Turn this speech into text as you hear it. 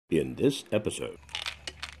in this episode.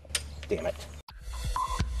 Damn it.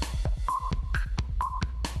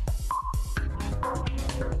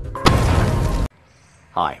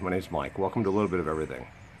 Hi, my name's Mike. Welcome to a little bit of everything.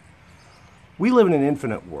 We live in an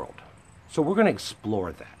infinite world, so we're going to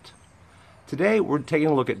explore that. Today, we're taking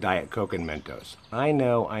a look at Diet Coke and Mentos. I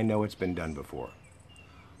know it's been done before.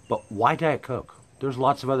 But why Diet Coke? There's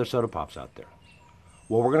lots of other soda pops out there.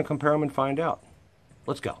 Well, we're going to compare them and find out.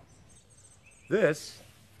 Let's go. This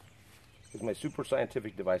is my super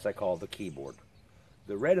scientific device I call the keyboard.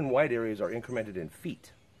 The red and white areas are incremented in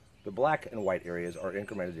feet. The black and white areas are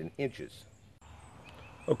incremented in inches.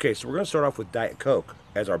 Okay, so we're going to start off with Diet Coke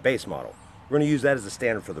as our base model. We're going to use that as the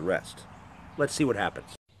standard for the rest. Let's see what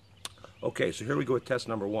happens. Okay, so here we go with test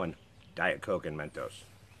number 1, Diet Coke and Mentos.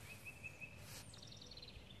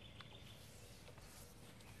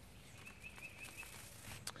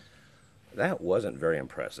 That wasn't very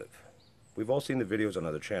impressive. We've all seen the videos on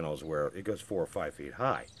other channels where it goes 4 or 5 feet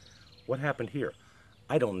high. What happened here?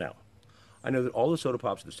 I don't know. I know that all the soda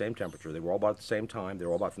pops are the same temperature. They were all bought at the same time. They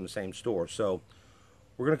were all bought from the same store. So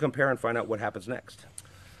we're going to compare and find out what happens next.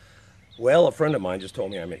 Well, a friend of mine just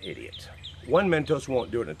told me I'm an idiot. 1 Mentos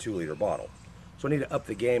won't do it in a 2-liter bottle. So I need to up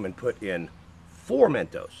the game and put in 4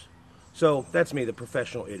 Mentos. So that's me, the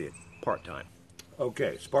professional idiot, part-time.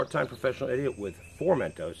 Okay, part-time professional idiot with 4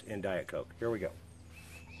 Mentos in Diet Coke. Here we go.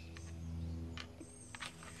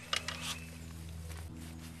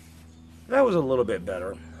 That was a little bit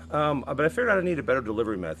better, but I figured out I need a better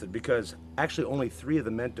delivery method because actually only 3 of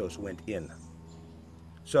the Mentos went in.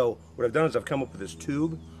 So what I've done is I've come up with this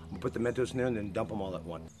tube. I'm going to put the Mentos in there and then dump them all at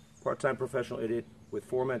once. Part-time professional idiot with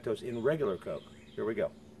 4 Mentos in regular Coke. Here we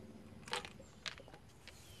go.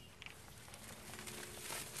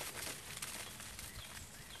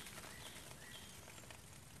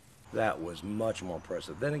 That was much more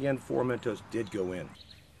impressive. Then again, 4 Mentos did go in.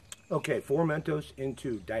 Okay, 4 Mentos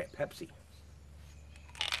into Diet Pepsi.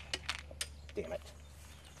 Damn it.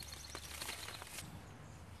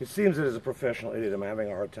 It seems that as a professional idiot, I'm having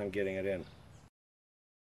a hard time getting it in.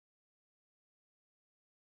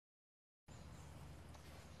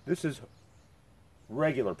 This is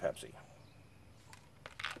regular Pepsi.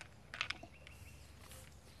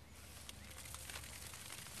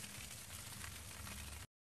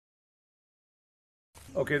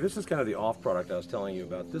 Okay, this is kind of the off product I was telling you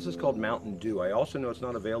about. This is called Mountain Dew. I also know it's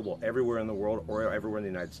not available everywhere in the world or everywhere in the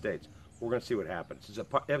United States. We're going to see what happens. It's a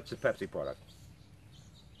Pepsi product.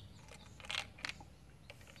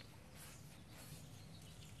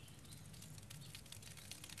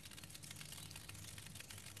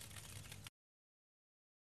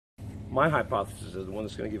 My hypothesis is the one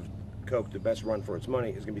that's going to give Coke the best run for its money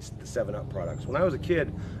is going to be the 7-Up products. When I was a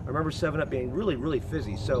kid, I remember 7-Up being really, really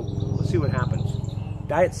fizzy. So let's see what happens.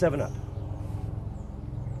 Diet 7-Up.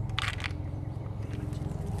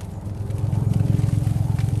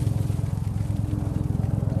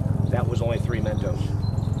 That was only 3 Mentos.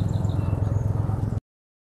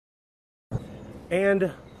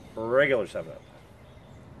 And regular 7-Up.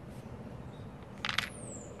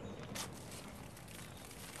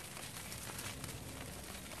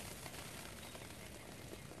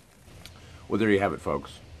 Well, there you have it,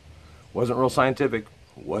 folks. Wasn't real scientific,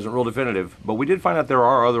 wasn't real definitive, but we did find out there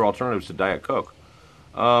are other alternatives to Diet Coke.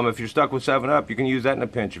 If you're stuck with 7-Up, you can use that in a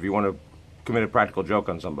pinch if you want to commit a practical joke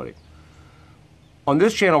on somebody. On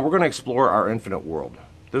this channel, we're going to explore our infinite world.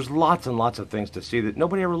 There's lots and lots of things to see that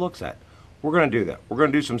nobody ever looks at. We're going to do that. We're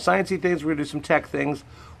going to do some sciencey things. We're going to do some tech things.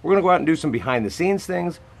 We're going to go out and do some behind-the-scenes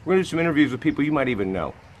things. We're going to do some interviews with people you might even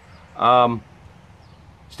know.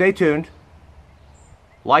 Stay tuned.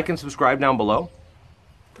 Like and subscribe down below.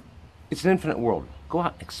 It's an infinite world. Go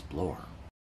out and explore.